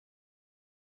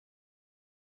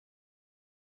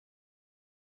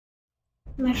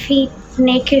My feet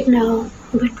naked now,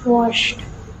 but washed.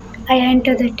 I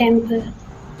enter the temple,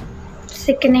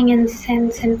 sickening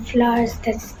incense and flowers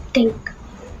that stink.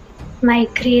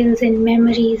 Migraines and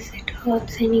memories, it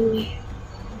hurts anyway.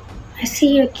 I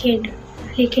see a kid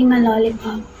licking a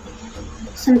lollipop.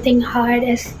 Something hard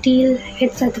as steel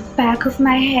hits at the back of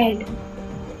my head.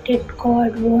 Did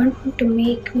God want to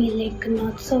make me lick a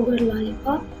not so good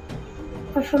lollipop?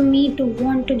 Or for me to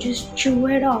want to just chew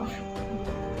it off?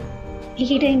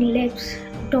 Bleeding lips,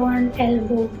 torn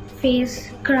elbow,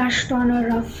 face crushed on a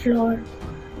rough floor.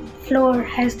 Floor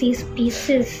has these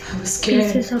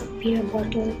pieces of beer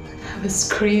bottles. I was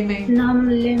screaming. Numb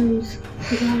limbs,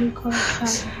 drawn cord I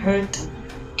was sharp. hurt.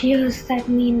 Tears that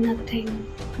mean nothing.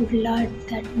 Blood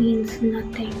that means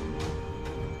nothing.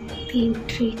 Being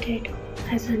treated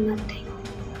as a nothing.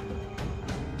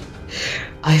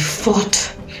 I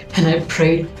fought and I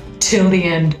prayed till the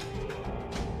end.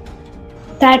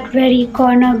 That very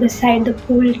corner beside the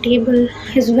pool table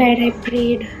is where I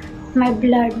prayed. My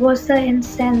blood was the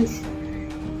incense.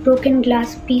 Broken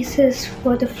glass pieces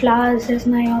were the flowers as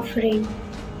my offering.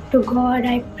 To God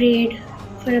I prayed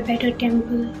for a better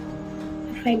temple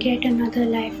if I get another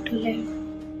life to live.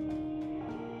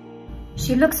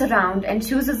 She looks around and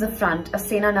chooses the front of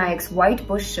Sena Nayak's white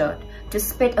bush shirt to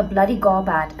spit a bloody gob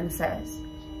at and says,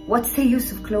 "What's the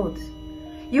use of clothes?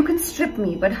 You can strip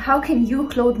me, but how can you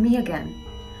clothe me again?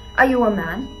 Are you a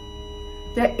man?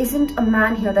 There isn't a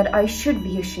man here that I should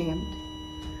be ashamed.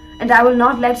 And I will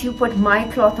not let you put my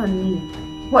cloth on me.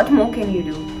 What more can you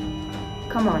do?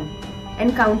 Come on,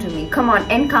 encounter me. Come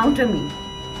on, encounter me."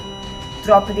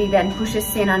 Draupadi then pushes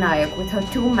Sena Nayak with her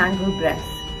two mangled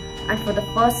breasts, and for the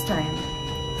first time,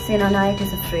 Sena Nayak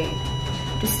is afraid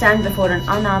to stand before an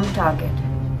unarmed target.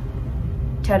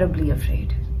 Terribly afraid.